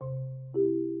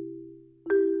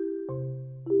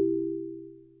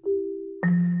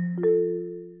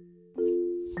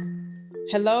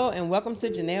Hello and welcome to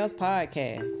Janelle's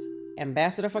podcast,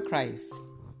 Ambassador for Christ.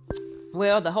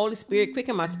 Well, the Holy Spirit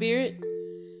quickened my spirit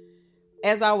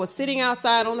as I was sitting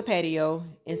outside on the patio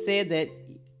and said that,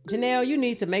 Janelle, you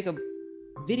need to make a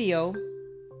video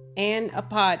and a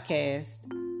podcast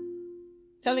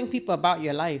telling people about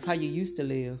your life, how you used to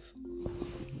live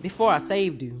before I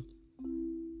saved you.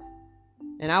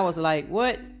 And I was like,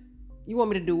 what? You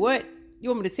want me to do what? You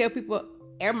want me to tell people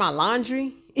air my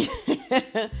laundry?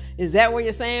 Is that what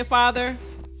you're saying, Father?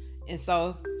 And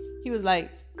so he was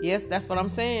like, yes, that's what I'm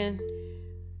saying.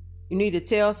 You need to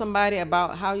tell somebody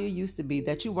about how you used to be,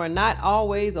 that you were not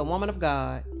always a woman of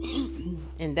God,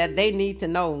 and that they need to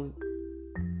know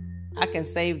I can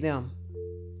save them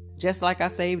just like I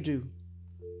saved you,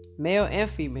 male and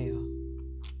female.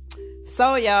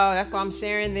 So y'all, that's why I'm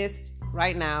sharing this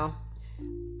right now.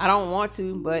 I don't want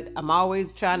to, but I'm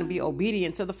always trying to be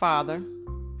obedient to the Father.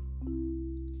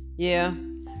 Yeah.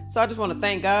 So I just want to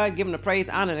thank God, give him the praise,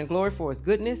 honor, and glory for his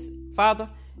goodness. Father,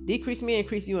 decrease me,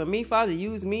 increase you and me, Father.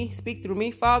 Use me, speak through me,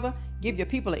 Father. Give your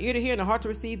people an ear to hear and a heart to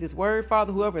receive this word,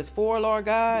 Father. Whoever is for, Lord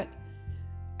God,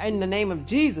 in the name of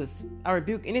Jesus, I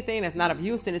rebuke anything that's not of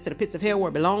you. Send it to the pits of hell where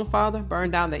it belongs, Father. Burn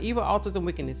down the evil altars and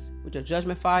wickedness with your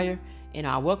judgment fire. And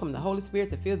I welcome the Holy Spirit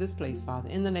to fill this place, Father,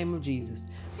 in the name of Jesus.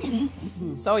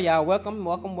 So y'all, welcome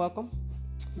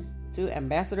to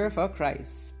Ambassador for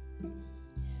Christ.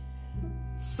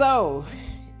 So,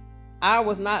 I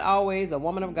was not always a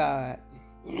woman of God.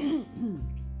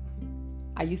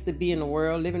 I used to be in the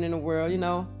world, living in the world,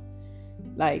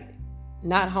 like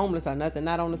not homeless or nothing,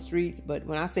 not on the streets. But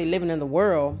when I say living in the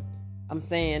world, I'm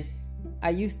saying I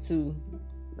used to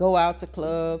go out to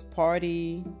clubs,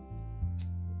 party,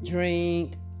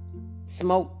 drink,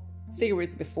 smoke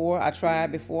cigarettes before. I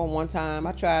tried before one time.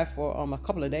 I tried for a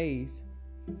couple of days.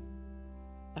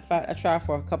 I tried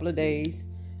for a couple of days.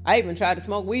 I even tried to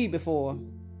smoke weed before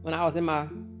when I was in my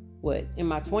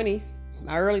 20s,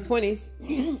 my early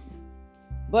 20s.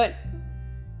 But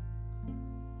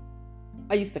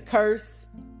I used to curse.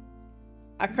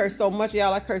 I cursed so much,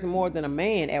 y'all. I cursed more than a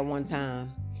man at one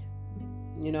time.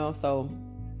 So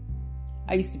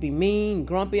I used to be mean,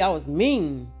 grumpy. I was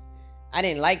mean. I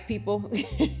didn't like people.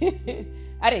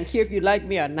 I didn't care if you liked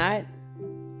me or not.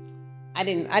 I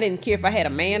didn't care if I had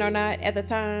a man or not at the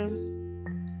time.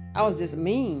 I was just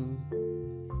mean.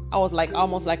 I was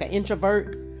almost like an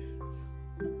introvert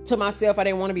to myself. I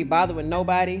didn't want to be bothered with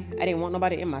nobody. I didn't want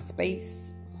nobody in my space.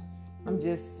 I was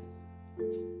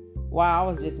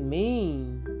just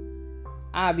mean.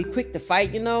 I'd be quick to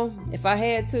fight, if I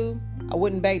had to. I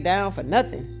wouldn't back down for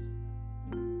nothing.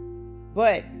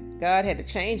 But God had to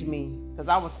change me because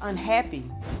I was unhappy.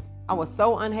 I was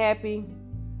so unhappy.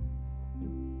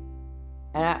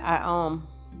 And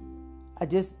I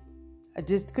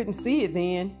just couldn't see it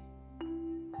then.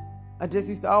 I just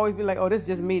used to always be like, oh, this is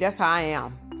just me. That's how I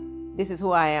am. This is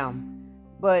who I am.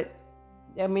 But,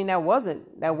 that wasn't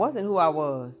who I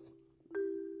was.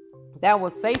 That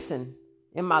was Satan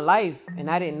in my life, and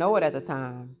I didn't know it at the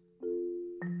time.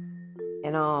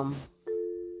 And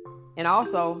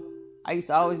also, I used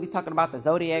to always be talking about the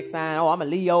zodiac sign. Oh, I'm a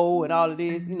Leo and all of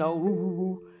this,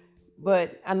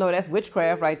 But I know that's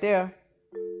witchcraft right there.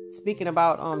 Speaking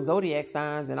about zodiac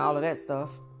signs and all of that stuff.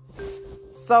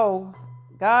 So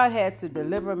God had to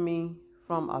deliver me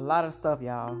from a lot of stuff,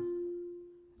 y'all.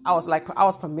 I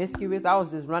was promiscuous. I was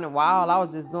just running wild. I was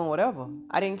just doing whatever.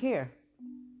 I didn't care.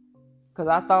 Because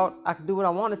I thought I could do what I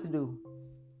wanted to do.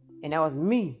 And that was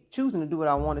me choosing to do what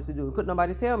I wanted to do. Couldn't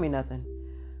nobody tell me nothing.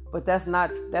 But that's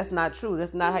not true.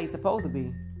 That's not how you're supposed to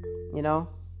be.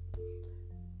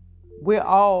 We're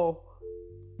all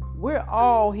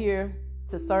here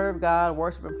to serve God,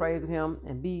 worship and praise him,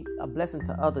 and be a blessing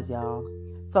to others, y'all.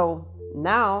 So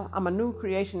now I'm a new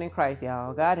creation in Christ,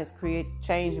 y'all. God has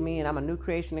changed me, and I'm a new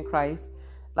creation in Christ.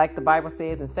 Like the Bible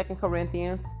says in 2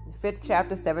 Corinthians, 5th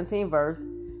chapter, 17 verse,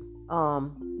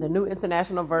 the New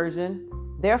International Version.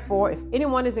 Therefore, if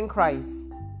anyone is in Christ,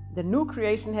 the new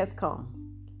creation has come.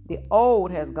 The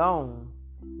old has gone.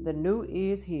 The new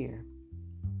is here.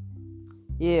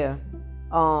 Yeah.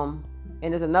 And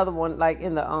there's another one like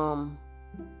in the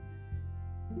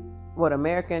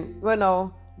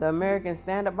the American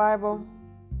Standard Bible.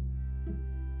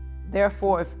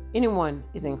 Therefore, if anyone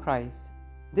is in Christ,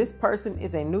 this person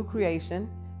is a new creation.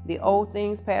 The old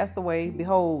things passed away.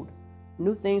 Behold,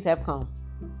 new things have come.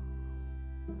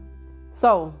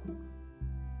 So,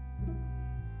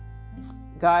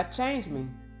 God changed me,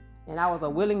 and I was a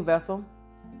willing vessel.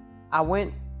 I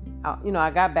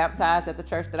got baptized at the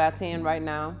church that I attend right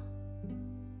now.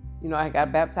 I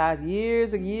got baptized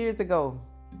years ago.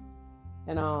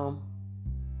 And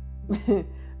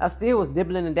I still was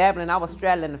dibbling and dabbling. I was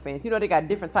straddling the fence. You know, they got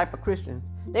different type of Christians.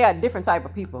 They got different type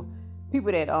of people.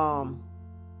 People that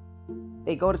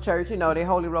they go to church. You know, they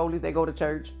holy rollies. They go to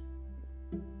church.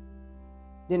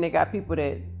 Then they got people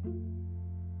that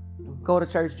go to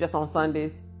church just on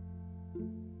Sundays.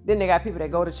 Then they got people that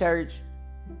go to church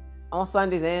on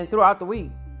Sundays and throughout the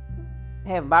week,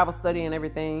 have Bible study and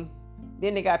everything.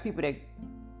 Then they got people that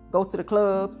go to the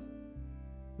clubs.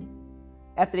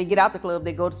 After they get out the club,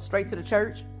 they go straight to the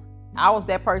church. I was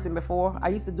that person before. I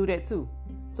used to do that too.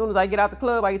 As soon as I get out the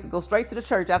club, I used to go straight to the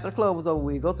church after the club was over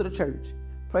with. Go to the church.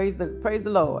 Praise the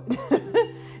Lord.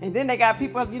 And then they got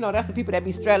people, you know, that's the people that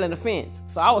be straddling the fence.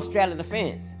 So I was straddling the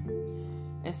fence.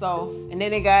 And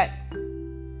then they got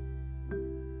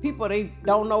people, they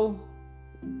don't know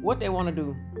what they want to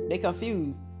do. They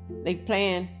confused. They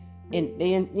playing and they,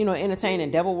 you know,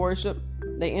 entertaining devil worship.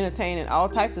 They entertaining all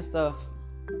types of stuff.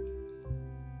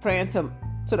 Praying to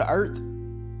the earth.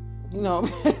 You know,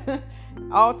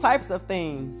 all types of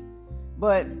things.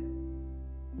 But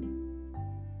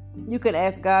you can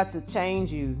ask God to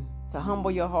change you, to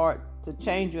humble your heart, to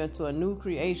change you into a new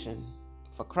creation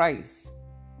for Christ.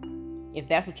 If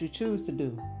that's what you choose to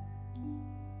do.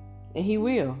 And He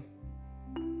will.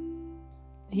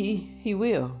 He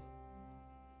will.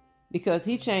 Because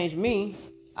He changed me.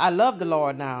 I love the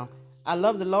Lord now. I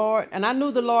love the Lord. And I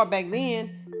knew the Lord back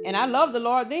then. And I loved the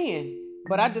Lord then.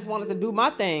 But I just wanted to do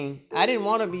my thing. I didn't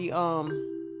want to be,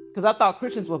 because I thought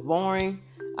Christians were boring.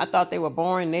 I thought they were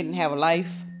boring. They didn't have a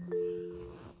life.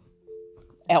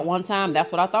 At one time,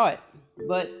 that's what I thought.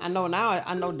 But I know now,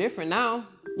 I know different now.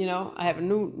 You know, I have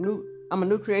I'm a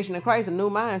new creation in Christ, a new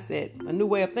mindset, a new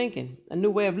way of thinking, a new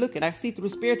way of looking. I see through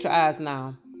spiritual eyes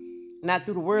now, not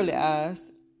through the worldly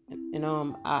eyes. And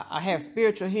I have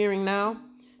spiritual hearing now.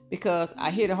 Because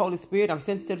I hear the Holy Spirit. I'm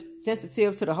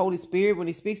sensitive to the Holy Spirit. When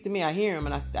He speaks to me, I hear Him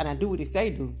and I do what He say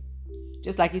do.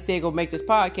 Just like He said, go make this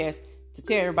podcast to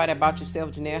tell everybody about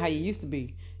yourself, Janelle, how you used to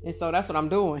be. And so that's what I'm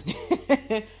doing.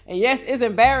 And yes, it's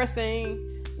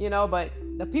embarrassing, you know, but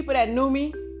the people that knew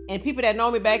me and people that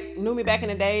knew me back in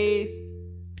the days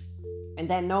and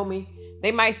that know me,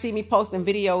 they might see me posting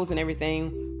videos and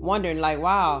everything, wondering like,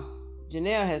 wow,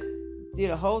 Janelle has did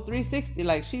a whole 360.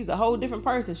 Like, she's a whole different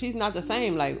person. She's not the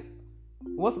same. Like,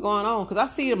 what's going on? Because I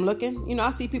see them looking. You know,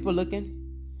 I see people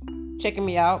looking, checking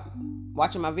me out,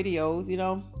 watching my videos, you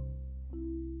know.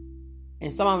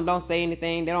 And some of them don't say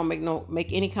anything. They don't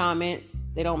make any comments.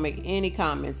 They don't make any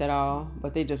comments at all.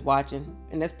 But they just watching.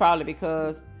 And that's probably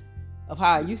because of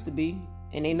how I used to be.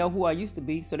 And they know who I used to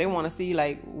be. So they want to see,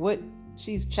 like, what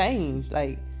she's changed.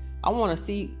 Like, I want to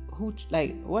see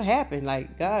what happened?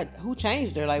 Like, God, who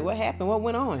changed her? Like, what happened? What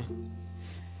went on?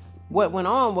 What went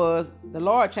on was the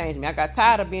Lord changed me. I got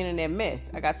tired of being in that mess.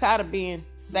 I got tired of being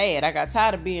sad. I got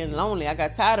tired of being lonely. I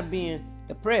got tired of being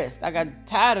depressed. I got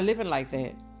tired of living like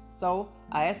that. So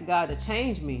I asked God to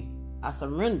change me. I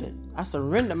surrendered. I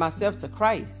surrendered myself to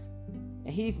Christ. And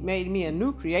He's made me a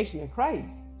new creation in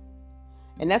Christ.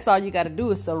 And that's all you got to do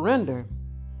is surrender.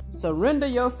 Surrender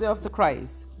yourself to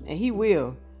Christ. And He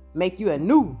will make you a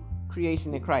new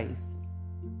creation in Christ.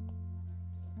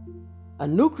 A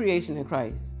new creation in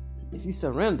Christ. If you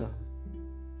surrender.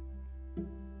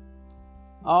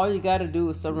 All you got to do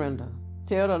is surrender.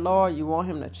 Tell the Lord you want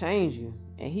Him to change you.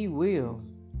 And He will.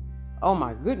 Oh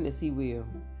my goodness, He will.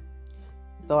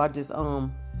 So I just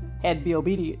had to be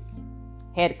obedient.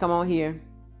 Had to come on here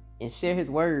and share His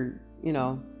word. You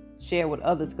know, share with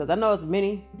others. Because I know it's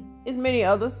many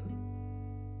others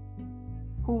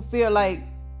who feel like,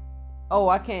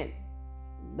 oh,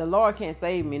 the Lord can't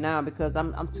save me now because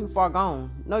I'm too far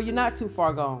gone. No, you're not too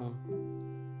far gone.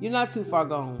 You're not too far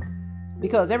gone.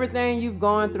 Because everything you've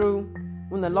gone through,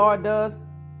 when the Lord does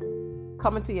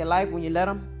come into your life, when you let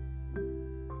Him,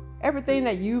 everything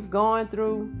that you've gone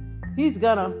through, He's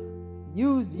gonna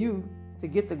use you to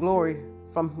get the glory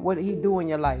from what He do in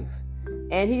your life.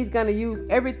 And He's gonna use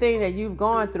everything that you've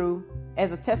gone through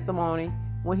as a testimony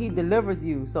when He delivers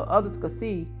you, so others could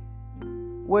see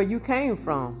where you came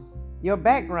from, your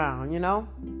background, you know,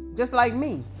 just like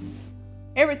me.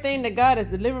 Everything that God has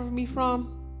delivered me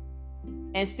from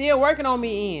and still working on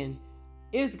me in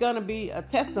is going to be a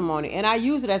testimony. And I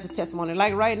use it as a testimony.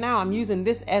 Like right now, I'm using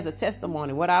this as a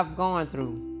testimony, what I've gone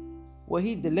through, what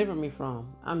He delivered me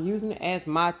from. I'm using it as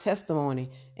my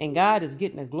testimony. And God is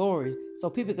getting the glory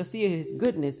so people can see His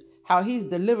goodness, how He's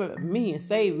delivered me and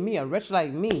saved me, a wretch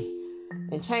like me,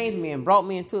 and changed me and brought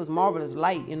me into His marvelous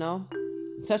light, you know,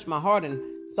 touched my heart and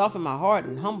softened my heart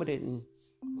and humbled it and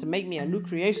to make me a new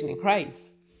creation in Christ.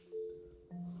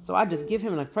 So I just give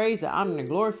Him the praise, the honor, and the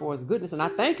glory for His goodness. And I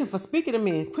thank Him for speaking to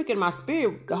me and quickening my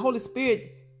spirit. The Holy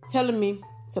Spirit telling me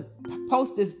to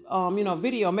post this,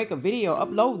 video, make a video,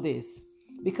 upload this,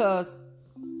 because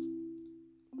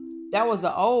that was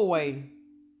the old way.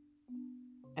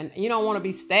 And you don't want to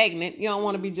be stagnant. You don't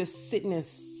want to be just sitting and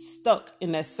stuck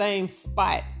in that same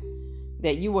spot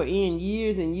that you were in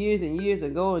years and years and years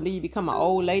ago, and then you become an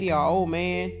old lady or old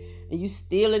man, and you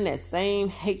still in that same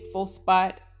hateful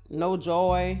spot, no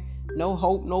joy, no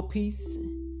hope, no peace.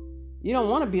 You don't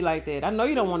want to be like that. I know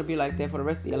you don't want to be like that for the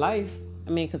rest of your life. I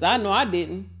mean, because I know I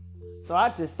didn't. So I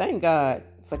just thank God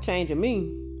for changing me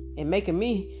and making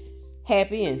me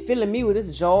happy and filling me with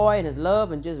his joy and his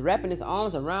love and just wrapping his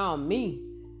arms around me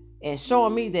and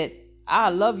showing me that I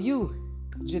love you,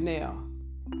 Janelle.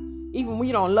 Even when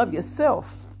you don't love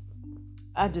yourself,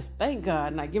 I just thank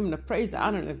God and I give him the praise, the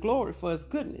honor, and the glory for his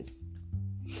goodness.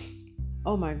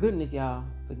 Oh my goodness, y'all.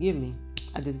 Forgive me.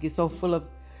 I just get so full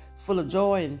of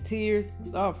joy and tears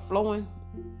start flowing.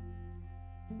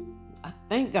 I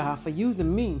thank God for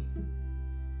using me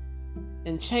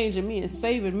and changing me and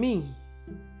saving me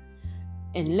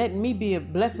and letting me be a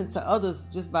blessing to others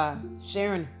just by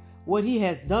sharing what he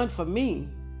has done for me.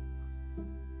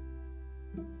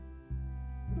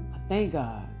 I thank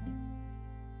God.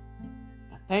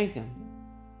 I thank him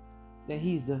that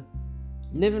he's the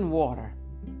living water,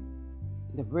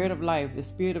 the bread of life, the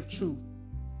spirit of truth,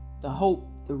 the hope,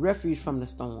 the refuge from the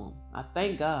storm. I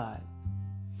thank God.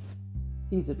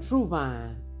 He's a true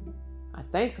vine. I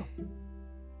thank him.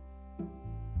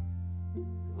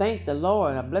 Thank the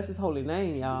Lord. I bless his holy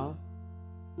name, y'all.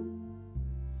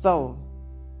 So,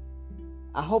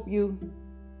 I hope you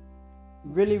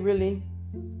really, really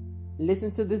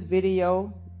listen to this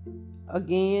video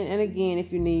again and again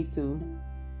if you need to.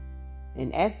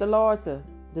 And ask the Lord to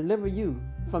deliver you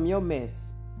from your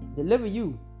mess. Deliver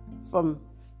you from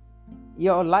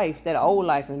your life, that old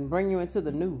life, and bring you into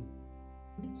the new.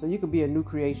 So you could be a new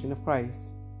creation of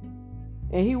Christ.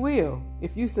 And he will.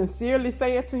 If you sincerely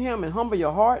say it to him and humble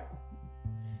your heart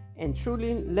and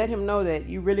truly let him know that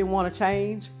you really want to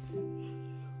change.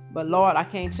 But Lord, I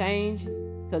can't change.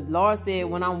 Because Lord said,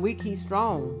 when I'm weak, he's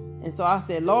strong. And so I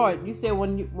said, Lord, you said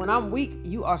when I'm weak,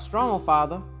 you are strong,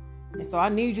 Father. And so I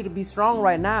need you to be strong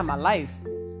right now in my life.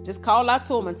 Just call out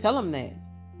to him and tell him that.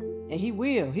 And he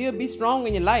will. He'll be strong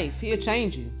in your life. He'll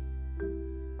change you.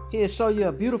 He'll show you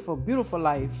a beautiful, beautiful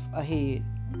life ahead.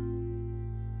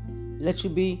 Let you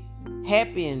be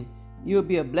happy, and you'll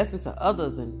be a blessing to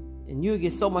others, and you'll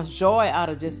get so much joy out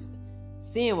of just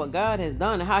seeing what God has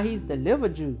done and how he's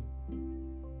delivered you.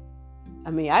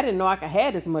 I mean, I didn't know I could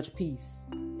have this much peace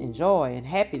and joy and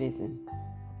happiness and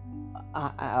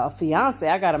a fiance.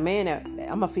 I got a man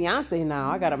I'm a fiance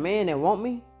now. I got a man that want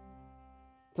me,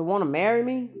 to want to marry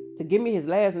me, to give me his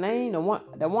last name,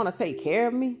 that want to take care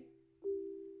of me.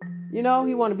 You know,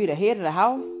 he want to be the head of the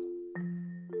house.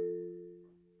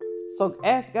 So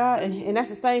ask God, and that's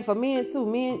the same for men too.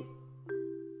 Men,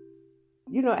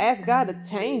 ask God to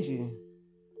change you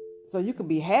so you could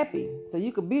be happy, so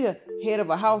you could be the head of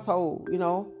a household,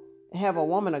 and have a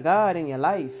woman of God in your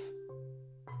life.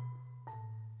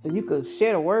 So you could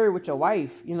share the word with your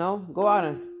wife, go out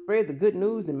and spread the good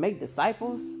news and make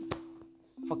disciples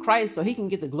for Christ so he can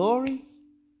get the glory.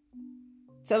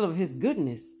 Tell of his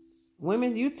goodness.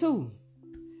 Women, you too.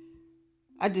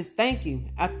 I just thank you.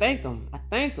 I thank him. I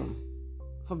thank him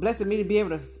for blessing me to be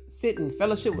able to sit in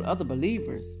fellowship with other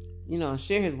believers,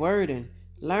 share his word and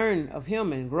learn of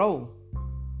him and grow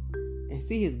and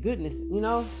see his goodness,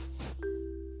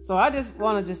 So I just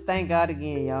want to just thank God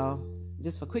again, y'all,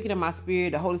 just for quickening my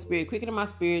spirit, the Holy Spirit quickening my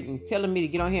spirit and telling me to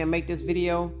get on here and make this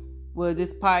video with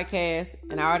this podcast.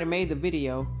 And I already made the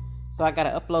video. So I got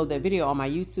to upload that video on my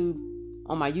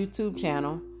YouTube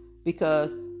channel,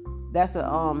 because that's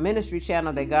a ministry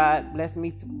channel that God blessed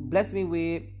me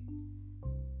with,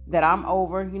 that I'm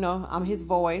over, I'm his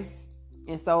voice.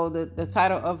 And so the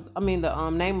title of, the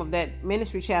name of that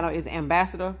ministry channel is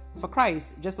Ambassador for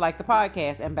Christ, just like the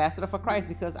podcast, Ambassador for Christ,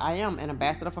 because I am an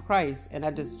ambassador for Christ, and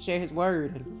I just share his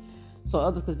word, and so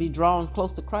others could be drawn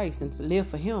close to Christ and to live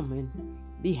for him and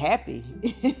be happy.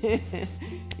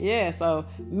 Yeah, so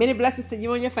many blessings to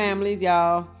you and your families,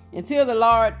 y'all. Until the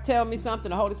Lord tell me something,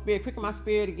 the Holy Spirit quicken my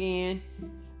spirit again.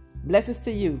 Blessings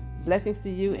to you,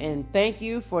 and thank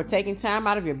you for taking time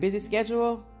out of your busy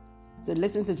schedule to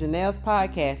listen to Janelle's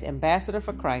podcast, Ambassador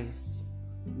for Christ.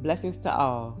 Blessings to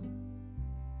all.